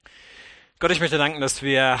Gott, ich möchte danken, dass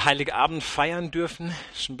wir Heiligabend feiern dürfen.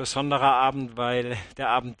 Es ist ein besonderer Abend, weil der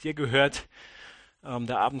Abend dir gehört.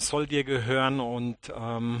 Der Abend soll dir gehören und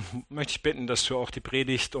möchte ich bitten, dass du auch die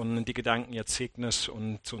Predigt und die Gedanken jetzt segnest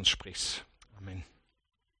und zu uns sprichst. Amen.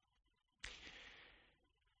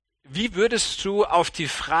 Wie würdest du auf die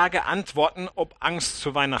Frage antworten, ob Angst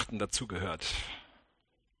zu Weihnachten dazugehört?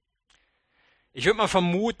 Ich würde mal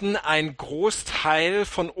vermuten, ein Großteil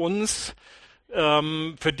von uns,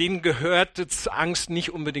 für den gehört jetzt Angst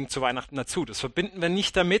nicht unbedingt zu Weihnachten dazu. Das verbinden wir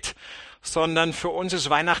nicht damit, sondern für uns ist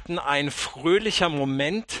Weihnachten ein fröhlicher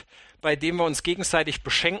Moment, bei dem wir uns gegenseitig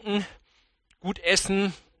beschenken, gut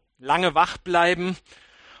essen, lange wach bleiben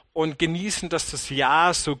und genießen, dass das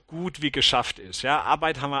Jahr so gut wie geschafft ist. Ja,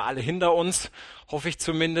 Arbeit haben wir alle hinter uns, hoffe ich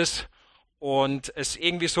zumindest. Und es ist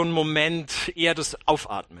irgendwie so ein Moment eher des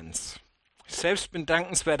Aufatmens. Ich selbst bin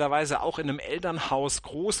dankenswerterweise auch in einem Elternhaus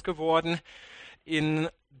groß geworden, in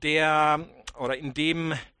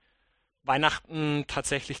dem Weihnachten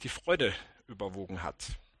tatsächlich die Freude überwogen hat.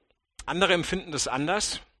 Andere empfinden das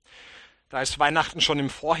anders. Da ist Weihnachten schon im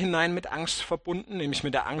Vorhinein mit Angst verbunden, nämlich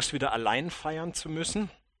mit der Angst, wieder allein feiern zu müssen.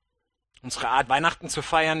 Unsere Art, Weihnachten zu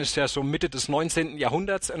feiern, ist ja so Mitte des 19.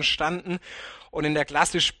 Jahrhunderts entstanden. Und in der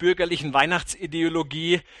klassisch bürgerlichen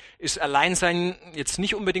Weihnachtsideologie ist Alleinsein jetzt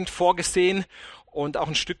nicht unbedingt vorgesehen und auch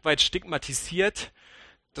ein Stück weit stigmatisiert.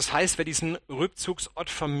 Das heißt, wer diesen Rückzugsort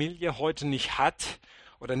Familie heute nicht hat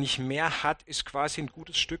oder nicht mehr hat, ist quasi ein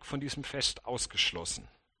gutes Stück von diesem Fest ausgeschlossen.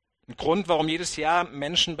 Ein Grund, warum jedes Jahr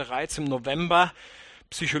Menschen bereits im November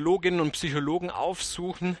Psychologinnen und Psychologen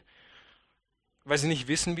aufsuchen, weil sie nicht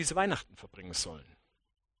wissen, wie sie Weihnachten verbringen sollen.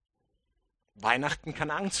 Weihnachten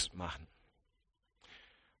kann Angst machen.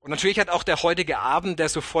 Und natürlich hat auch der heutige Abend, der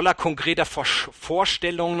so voller konkreter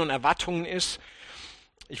Vorstellungen und Erwartungen ist,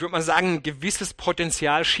 ich würde mal sagen, ein gewisses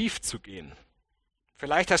Potenzial schief zu gehen.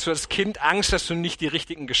 Vielleicht hast du als Kind Angst, dass du nicht die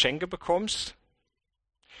richtigen Geschenke bekommst.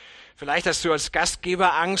 Vielleicht hast du als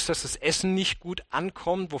Gastgeber Angst, dass das Essen nicht gut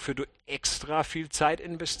ankommt, wofür du extra viel Zeit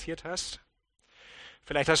investiert hast.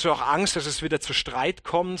 Vielleicht hast du auch Angst, dass es wieder zu Streit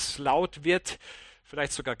kommt, laut wird,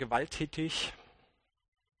 vielleicht sogar gewalttätig.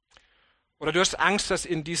 Oder du hast Angst, dass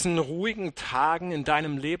in diesen ruhigen Tagen in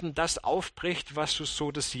deinem Leben das aufbricht, was du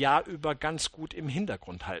so das Jahr über ganz gut im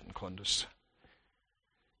Hintergrund halten konntest.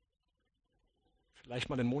 Vielleicht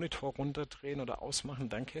mal den Monitor runterdrehen oder ausmachen,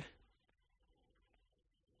 danke.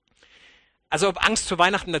 Also ob Angst zu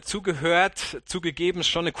Weihnachten dazugehört, zugegeben ist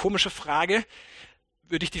schon eine komische Frage.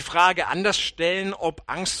 Würde ich die Frage anders stellen, ob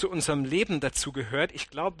Angst zu unserem Leben dazugehört. Ich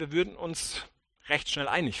glaube, wir würden uns recht schnell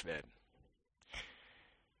einig werden.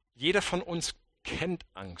 Jeder von uns kennt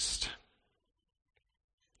Angst.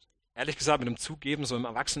 Ehrlich gesagt, mit dem Zugeben, so im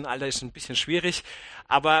Erwachsenenalter ist es ein bisschen schwierig.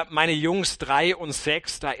 Aber meine Jungs 3 und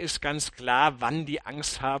 6, da ist ganz klar, wann die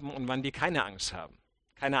Angst haben und wann die keine Angst haben.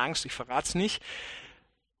 Keine Angst, ich verrate es nicht.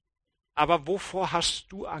 Aber wovor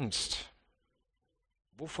hast du Angst?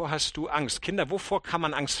 Wovor hast du Angst? Kinder, wovor kann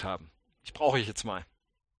man Angst haben? Ich brauche euch jetzt mal.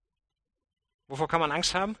 Wovor kann man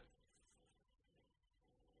Angst haben?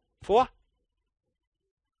 Vor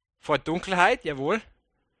Dunkelheit, jawohl.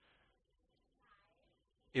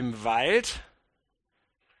 Im Wald.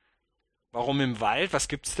 Warum im Wald? Was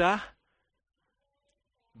gibt's da?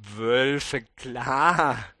 Wölfe,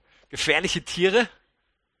 klar. Gefährliche Tiere.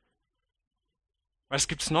 Was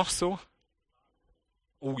gibt's noch so?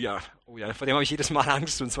 Oh ja, vor dem habe ich jedes Mal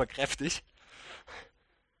Angst und zwar kräftig.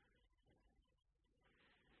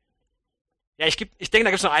 Ja, ich denke,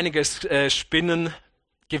 da gibt es noch einiges. Spinnen,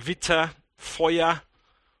 Gewitter, Feuer,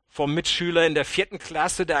 vom Mitschüler in der 4.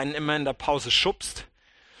 Klasse, der einen immer in der Pause schubst.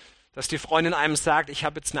 Dass die Freundin einem sagt, ich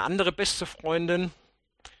habe jetzt eine andere beste Freundin.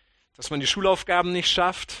 Dass man die Schulaufgaben nicht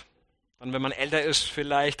schafft. Dann, wenn man älter ist,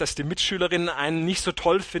 vielleicht, dass die Mitschülerin einen nicht so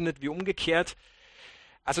toll findet wie umgekehrt.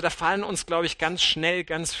 Also da fallen uns, glaube ich, ganz schnell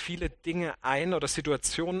ganz viele Dinge ein oder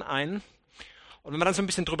Situationen ein. Und wenn wir dann so ein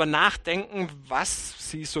bisschen drüber nachdenken,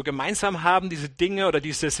 was sie so gemeinsam haben, diese Dinge oder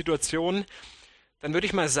diese Situationen, dann würde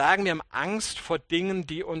ich mal sagen, wir haben Angst vor Dingen,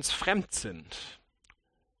 die uns fremd sind.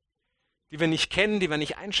 Die wir nicht kennen, die wir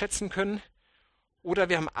nicht einschätzen können. Oder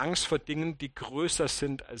wir haben Angst vor Dingen, die größer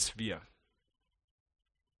sind als wir.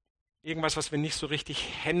 Irgendwas, was wir nicht so richtig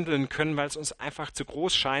handeln können, weil es uns einfach zu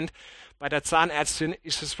groß scheint. Bei der Zahnärztin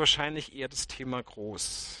ist es wahrscheinlich eher das Thema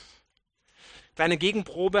groß. Kleine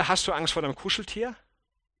Gegenprobe, hast du Angst vor deinem Kuscheltier?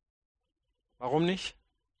 Warum nicht?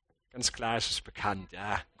 Ganz klar, es ist bekannt.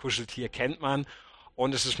 Ja, Kuscheltier kennt man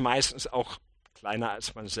und es ist meistens auch kleiner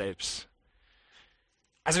als man selbst.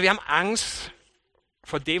 Also wir haben Angst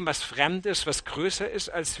vor dem, was fremd ist, was größer ist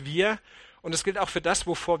als wir. Und es gilt auch für das,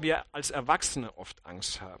 wovor wir als Erwachsene oft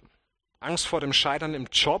Angst haben. Angst vor dem Scheitern im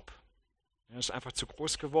Job, Er ist einfach zu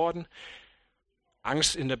groß geworden.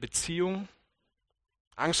 Angst in der Beziehung,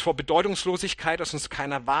 Angst vor Bedeutungslosigkeit, dass uns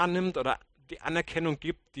keiner wahrnimmt oder die Anerkennung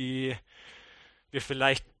gibt, die wir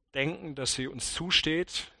vielleicht denken, dass sie uns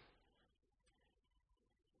zusteht.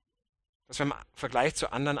 Dass wir im Vergleich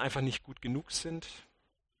zu anderen einfach nicht gut genug sind.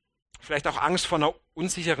 Vielleicht auch Angst vor einer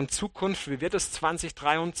unsicheren Zukunft. Wie wird es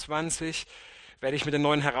 2023? Werde ich mit den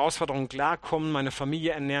neuen Herausforderungen klarkommen, meine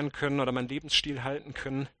Familie ernähren können oder meinen Lebensstil halten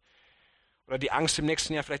können? Oder die Angst, im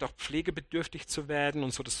nächsten Jahr vielleicht auch pflegebedürftig zu werden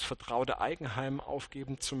und so das vertraute Eigenheim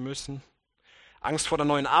aufgeben zu müssen. Angst vor der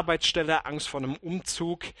neuen Arbeitsstelle, Angst vor einem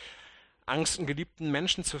Umzug, Angst, einen geliebten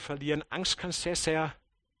Menschen zu verlieren. Angst kann sehr, sehr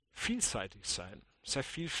vielseitig sein, sehr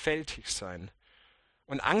vielfältig sein.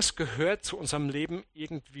 Und Angst gehört zu unserem Leben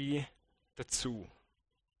irgendwie dazu.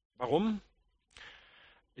 Warum?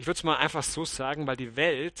 Ich würde es mal einfach so sagen, weil die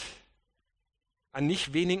Welt an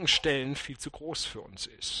nicht wenigen Stellen viel zu groß für uns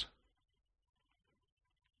ist.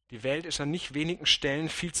 Die Welt ist an nicht wenigen Stellen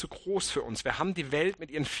viel zu groß für uns. Wir haben die Welt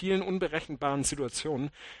mit ihren vielen unberechenbaren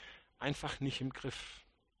Situationen einfach nicht im Griff.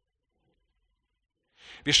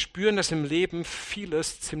 Wir spüren, dass im Leben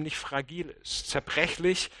vieles ziemlich fragil ist,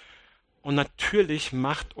 zerbrechlich und natürlich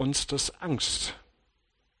macht uns das Angst.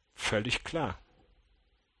 Völlig klar.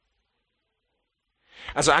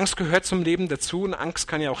 Also Angst gehört zum Leben dazu und Angst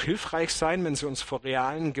kann ja auch hilfreich sein, wenn sie uns vor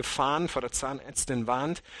realen Gefahren, vor der Zahnärztin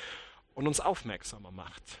warnt und uns aufmerksamer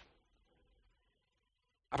macht.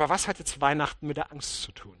 Aber was hat jetzt Weihnachten mit der Angst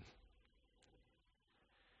zu tun?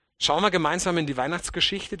 Schauen wir gemeinsam in die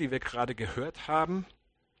Weihnachtsgeschichte, die wir gerade gehört haben.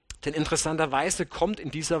 Denn interessanterweise kommt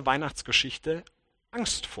in dieser Weihnachtsgeschichte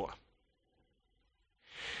Angst vor.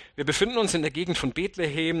 Wir befinden uns in der Gegend von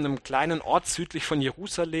Bethlehem, einem kleinen Ort südlich von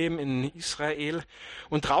Jerusalem in Israel.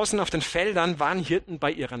 Und draußen auf den Feldern waren Hirten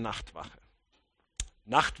bei ihrer Nachtwache.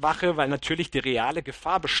 Nachtwache, weil natürlich die reale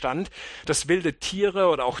Gefahr bestand, dass wilde Tiere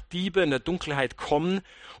oder auch Diebe in der Dunkelheit kommen,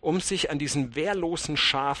 um sich an diesen wehrlosen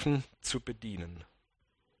Schafen zu bedienen.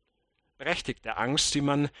 Berechtigte Angst, die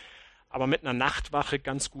man aber mit einer Nachtwache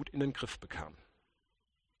ganz gut in den Griff bekam.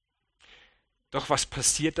 Doch was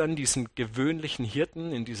passiert dann diesen gewöhnlichen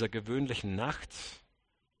Hirten in dieser gewöhnlichen Nacht?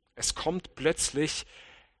 Es kommt plötzlich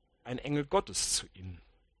ein Engel Gottes zu ihnen.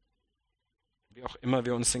 Wie auch immer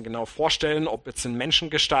wir uns den genau vorstellen, ob jetzt in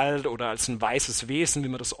Menschengestalt oder als ein weißes Wesen, wie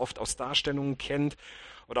man das oft aus Darstellungen kennt,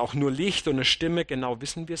 oder auch nur Licht und eine Stimme, genau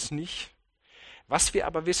wissen wir es nicht. Was wir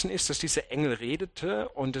aber wissen ist, dass dieser Engel redete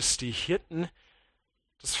und dass die Hirten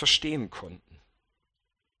das verstehen konnten.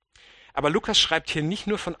 Aber Lukas schreibt hier nicht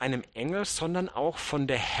nur von einem Engel, sondern auch von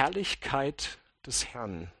der Herrlichkeit des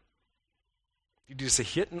Herrn, die diese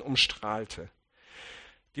Hirten umstrahlte.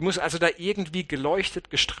 Die muss also da irgendwie geleuchtet,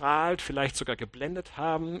 gestrahlt, vielleicht sogar geblendet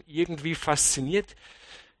haben, irgendwie faszinierend,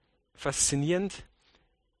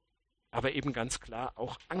 aber eben ganz klar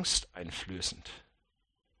auch angsteinflößend.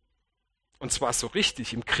 Und zwar so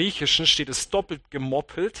richtig. Im Griechischen steht es doppelt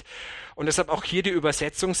gemoppelt und deshalb auch hier die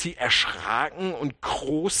Übersetzung, sie erschraken und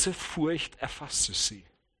große Furcht erfasste sie.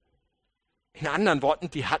 In anderen Worten,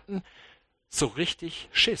 die hatten so richtig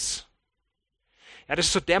Schiss. Ja, das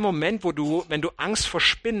ist so der Moment, wo du, wenn du Angst vor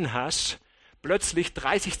Spinnen hast, plötzlich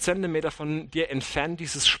 30 Zentimeter von dir entfernt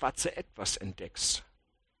dieses schwarze Etwas entdeckst.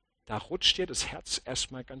 Da rutscht dir das Herz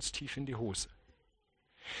erstmal ganz tief in die Hose.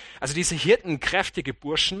 Also diese Hirten, kräftige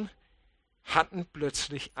Burschen, hatten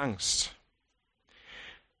plötzlich Angst.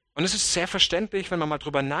 Und es ist sehr verständlich, wenn man mal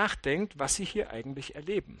drüber nachdenkt, was sie hier eigentlich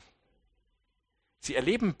erleben. Sie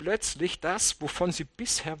erleben plötzlich das, wovon sie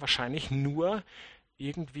bisher wahrscheinlich nur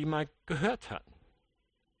irgendwie mal gehört hatten.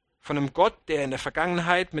 Von einem Gott, der in der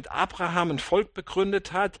Vergangenheit mit Abraham ein Volk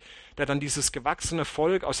begründet hat, der dann dieses gewachsene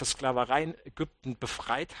Volk aus der Sklaverei in Ägypten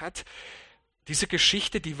befreit hat. Diese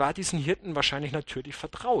Geschichte, die war diesen Hirten wahrscheinlich natürlich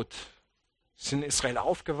vertraut. Sie sind in Israel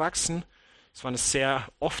aufgewachsen. Es war eine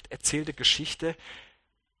sehr oft erzählte Geschichte.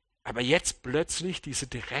 Aber jetzt plötzlich diese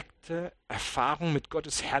direkte Erfahrung mit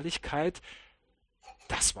Gottes Herrlichkeit,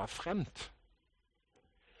 das war fremd.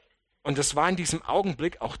 Und das war in diesem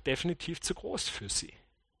Augenblick auch definitiv zu groß für sie.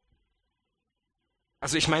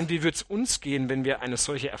 Also ich meine, wie würde es uns gehen, wenn wir eine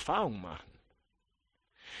solche Erfahrung machen?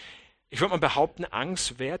 Ich würde mal behaupten,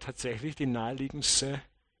 Angst wäre tatsächlich die naheliegendste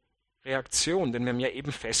Reaktion, denn wir haben ja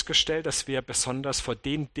eben festgestellt, dass wir besonders vor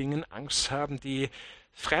den Dingen Angst haben, die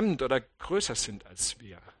fremd oder größer sind als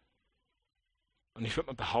wir. Und ich würde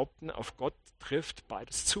mal behaupten, auf Gott trifft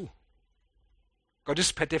beides zu. Gott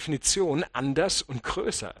ist per Definition anders und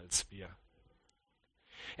größer als wir.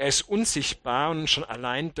 Er ist unsichtbar und schon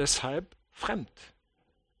allein deshalb fremd,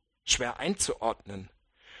 schwer einzuordnen.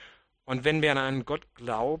 Und wenn wir an einen Gott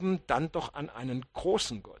glauben, dann doch an einen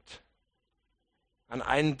großen Gott. an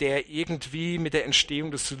einen, der irgendwie mit der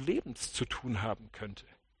Entstehung des Lebens zu tun haben könnte.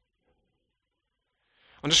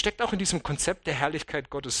 Und es steckt auch in diesem Konzept der Herrlichkeit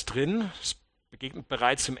Gottes drin. Es begegnet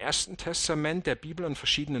bereits im Ersten Testament der Bibel an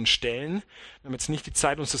verschiedenen Stellen. Wir haben jetzt nicht die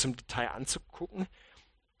Zeit, uns das im Detail anzugucken.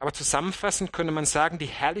 Aber zusammenfassend könnte man sagen, die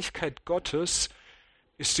Herrlichkeit Gottes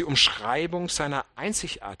ist die Umschreibung seiner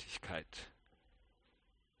Einzigartigkeit,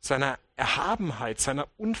 seiner Erhabenheit, seiner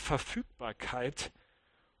Unverfügbarkeit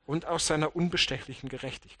und auch seiner unbestechlichen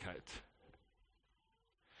Gerechtigkeit.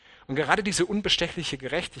 Und gerade diese unbestechliche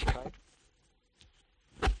Gerechtigkeit,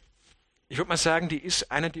 ich würde mal sagen, die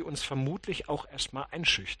ist eine, die uns vermutlich auch erstmal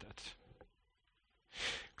einschüchtert.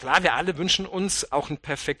 Klar, wir alle wünschen uns auch einen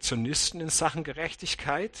Perfektionisten in Sachen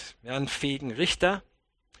Gerechtigkeit, ja, einen fähigen Richter,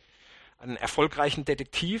 einen erfolgreichen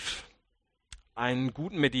Detektiv, einen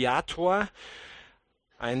guten Mediator,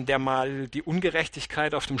 einen, der mal die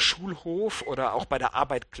Ungerechtigkeit auf dem Schulhof oder auch bei der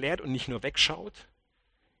Arbeit klärt und nicht nur wegschaut.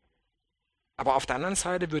 Aber auf der anderen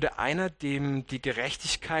Seite würde einer, dem die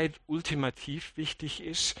Gerechtigkeit ultimativ wichtig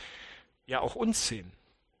ist, ja auch uns sehen.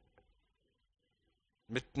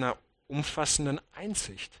 Mit einer umfassenden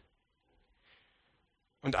Einsicht.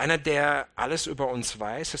 Und einer, der alles über uns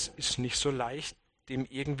weiß, es ist nicht so leicht, dem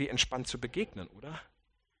irgendwie entspannt zu begegnen, oder?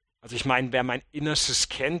 Also ich meine, wer mein Innerstes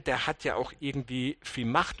kennt, der hat ja auch irgendwie viel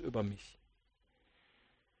Macht über mich.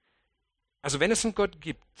 Also wenn es einen Gott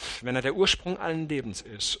gibt, wenn er der Ursprung allen Lebens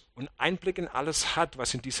ist und Einblick in alles hat,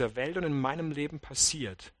 was in dieser Welt und in meinem Leben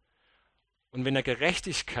passiert, und wenn er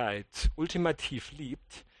Gerechtigkeit ultimativ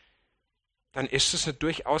liebt, dann ist es eine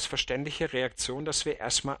durchaus verständliche Reaktion, dass wir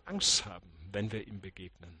erstmal Angst haben, wenn wir ihm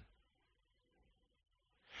begegnen.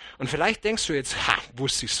 Und vielleicht denkst du jetzt,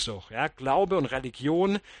 wusste ich's doch, ja, Glaube und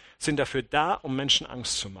Religion sind dafür da, um Menschen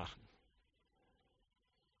Angst zu machen.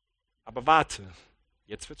 Aber warte,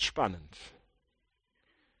 jetzt wird's spannend.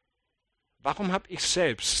 Warum habe ich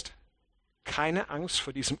selbst keine Angst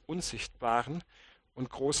vor diesem unsichtbaren und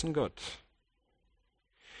großen Gott?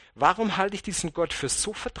 Warum halte ich diesen Gott für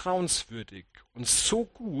so vertrauenswürdig und so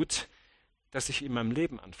gut, dass ich ihm mein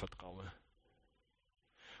Leben anvertraue?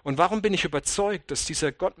 Und warum bin ich überzeugt, dass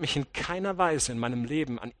dieser Gott mich in keiner Weise in meinem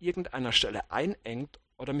Leben an irgendeiner Stelle einengt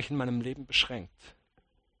oder mich in meinem Leben beschränkt?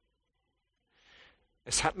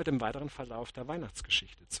 Es hat mit dem weiteren Verlauf der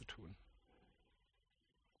Weihnachtsgeschichte zu tun.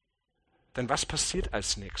 Denn was passiert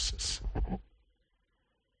als nächstes?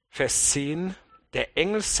 Vers 10, der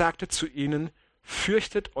Engel sagte zu ihnen,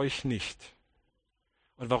 fürchtet euch nicht.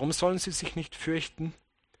 Und warum sollen sie sich nicht fürchten?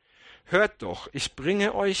 Hört doch, ich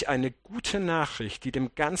bringe euch eine gute Nachricht, die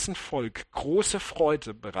dem ganzen Volk große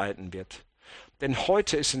Freude bereiten wird. Denn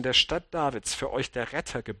heute ist in der Stadt Davids für euch der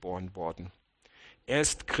Retter geboren worden. Er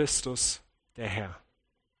ist Christus, der Herr.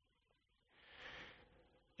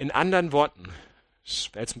 In anderen Worten, es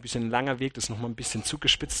wäre jetzt ein bisschen ein langer Weg, das nochmal ein bisschen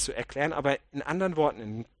zugespitzt zu erklären, aber in anderen Worten,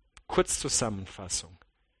 in Kurzzusammenfassung.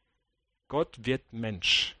 Gott wird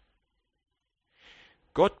Mensch.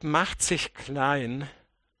 Gott macht sich klein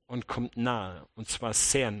und kommt nahe, und zwar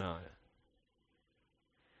sehr nahe.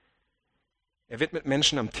 Er wird mit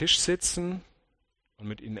Menschen am Tisch sitzen und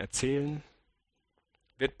mit ihnen erzählen,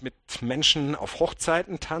 wird mit Menschen auf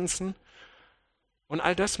Hochzeiten tanzen und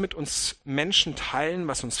all das mit uns Menschen teilen,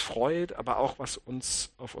 was uns freut, aber auch was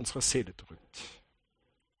uns auf unsere Seele drückt.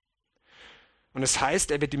 Und es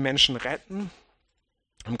heißt, er wird die Menschen retten.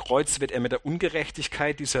 Am Kreuz wird er mit der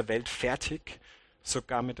Ungerechtigkeit dieser Welt fertig,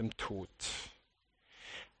 sogar mit dem Tod.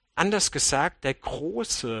 Anders gesagt, der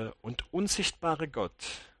große und unsichtbare Gott,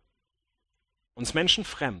 uns Menschen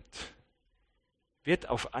fremd, wird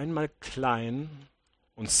auf einmal klein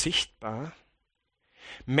und sichtbar,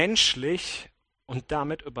 menschlich und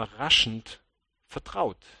damit überraschend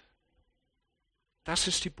vertraut. Das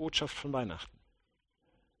ist die Botschaft von Weihnachten.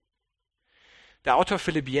 Der Autor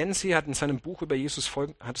Philipp Yancey hat in seinem Buch über Jesus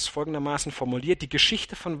hat es folgendermaßen formuliert: Die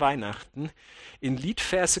Geschichte von Weihnachten in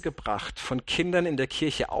Liedverse gebracht, von Kindern in der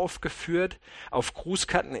Kirche aufgeführt, auf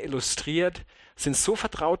Grußkarten illustriert, sind so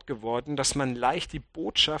vertraut geworden, dass man leicht die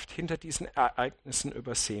Botschaft hinter diesen Ereignissen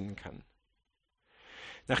übersehen kann.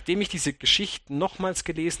 Nachdem ich diese Geschichten nochmals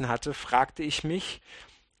gelesen hatte, fragte ich mich,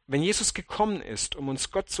 wenn Jesus gekommen ist, um uns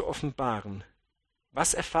Gott zu offenbaren,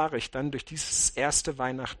 was erfahre ich dann durch dieses erste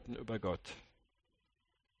Weihnachten über Gott?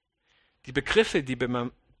 Die Begriffe, die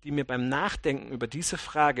mir beim Nachdenken über diese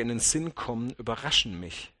Frage in den Sinn kommen, überraschen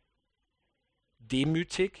mich.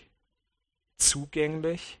 Demütig,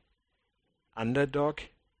 zugänglich, Underdog,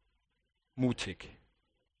 mutig.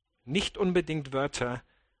 Nicht unbedingt Wörter,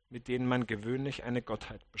 mit denen man gewöhnlich eine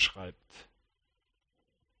Gottheit beschreibt.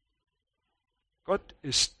 Gott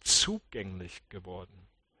ist zugänglich geworden.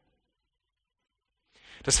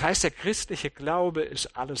 Das heißt, der christliche Glaube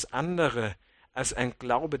ist alles andere als ein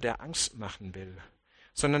Glaube, der Angst machen will,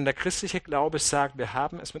 sondern der christliche Glaube sagt, wir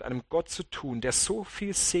haben es mit einem Gott zu tun, der so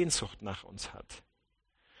viel Sehnsucht nach uns hat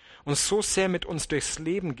und so sehr mit uns durchs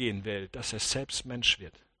Leben gehen will, dass er selbst Mensch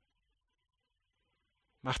wird.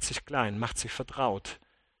 Macht sich klein, macht sich vertraut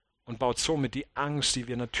und baut somit die Angst, die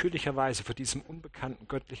wir natürlicherweise vor diesem unbekannten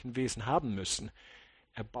göttlichen Wesen haben müssen,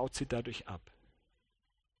 er baut sie dadurch ab.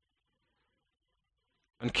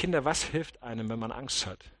 Und Kinder, was hilft einem, wenn man Angst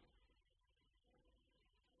hat?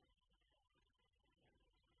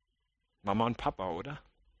 Mama und Papa, oder?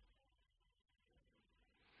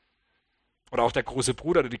 Oder auch der große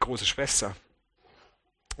Bruder oder die große Schwester.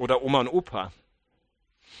 Oder Oma und Opa.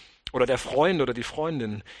 Oder der Freund oder die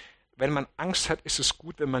Freundin. Wenn man Angst hat, ist es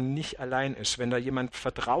gut, wenn man nicht allein ist, wenn da jemand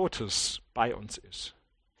Vertrautes bei uns ist.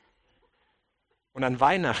 Und an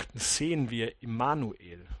Weihnachten sehen wir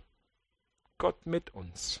Immanuel, Gott mit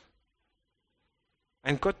uns.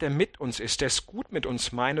 Ein Gott, der mit uns ist, der es gut mit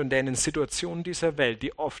uns meint und der in den Situationen dieser Welt,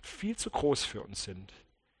 die oft viel zu groß für uns sind,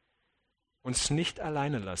 uns nicht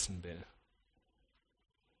alleine lassen will.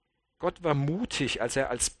 Gott war mutig, als er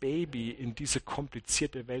als Baby in diese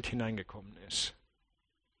komplizierte Welt hineingekommen ist.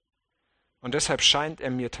 Und deshalb scheint er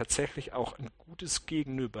mir tatsächlich auch ein gutes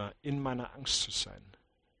Gegenüber in meiner Angst zu sein.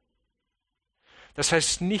 Das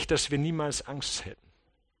heißt nicht, dass wir niemals Angst hätten.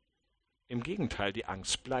 Im Gegenteil, die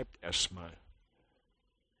Angst bleibt erstmal.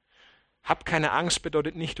 Hab keine Angst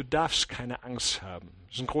bedeutet nicht, du darfst keine Angst haben.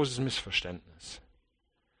 Das ist ein großes Missverständnis.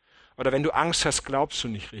 Oder wenn du Angst hast, glaubst du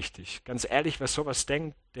nicht richtig. Ganz ehrlich, wer sowas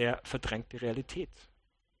denkt, der verdrängt die Realität.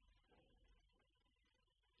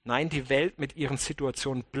 Nein, die Welt mit ihren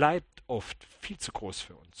Situationen bleibt oft viel zu groß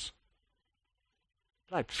für uns.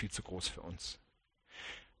 Bleibt viel zu groß für uns.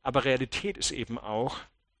 Aber Realität ist eben auch,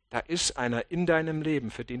 da ist einer in deinem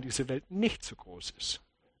Leben, für den diese Welt nicht so groß ist.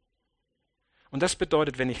 Und das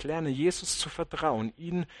bedeutet, wenn ich lerne, Jesus zu vertrauen,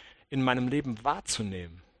 ihn in meinem Leben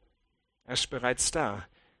wahrzunehmen, er ist bereits da,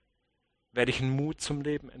 werde ich einen Mut zum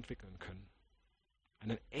Leben entwickeln können.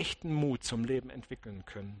 Einen echten Mut zum Leben entwickeln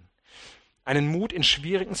können. Einen Mut in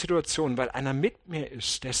schwierigen Situationen, weil einer mit mir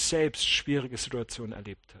ist, der selbst schwierige Situationen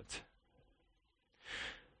erlebt hat.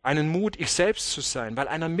 Einen Mut, ich selbst zu sein, weil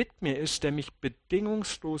einer mit mir ist, der mich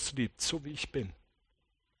bedingungslos liebt, so wie ich bin.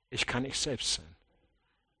 Ich kann ich selbst sein.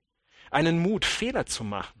 Einen Mut, Fehler zu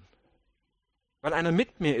machen, weil einer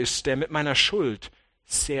mit mir ist, der mit meiner Schuld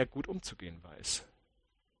sehr gut umzugehen weiß.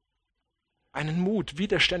 Einen Mut,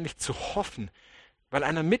 widerständig zu hoffen, weil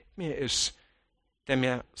einer mit mir ist, der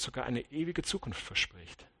mir sogar eine ewige Zukunft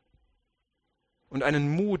verspricht. Und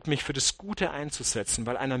einen Mut, mich für das Gute einzusetzen,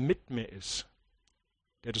 weil einer mit mir ist,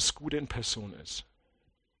 der das Gute in Person ist.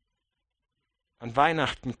 An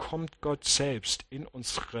Weihnachten kommt Gott selbst in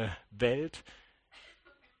unsere Welt,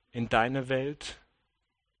 in deine Welt,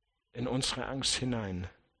 in unsere Angst hinein.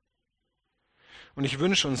 Und ich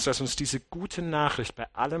wünsche uns, dass uns diese gute Nachricht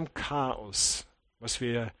bei allem Chaos, was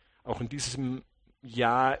wir auch in diesem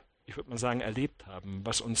Jahr, ich würde mal sagen, erlebt haben,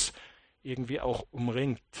 was uns irgendwie auch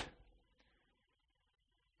umringt,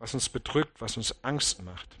 was uns bedrückt, was uns Angst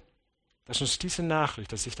macht, dass uns diese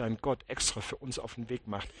Nachricht, dass sich da ein Gott extra für uns auf den Weg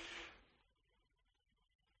macht,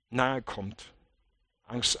 nahe kommt,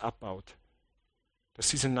 Angst abbaut, dass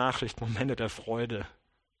diese Nachricht Momente der Freude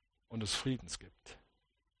und des Friedens gibt.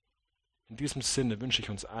 In diesem Sinne wünsche ich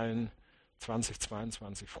uns allen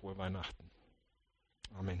 2022 frohe Weihnachten.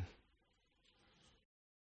 Amen.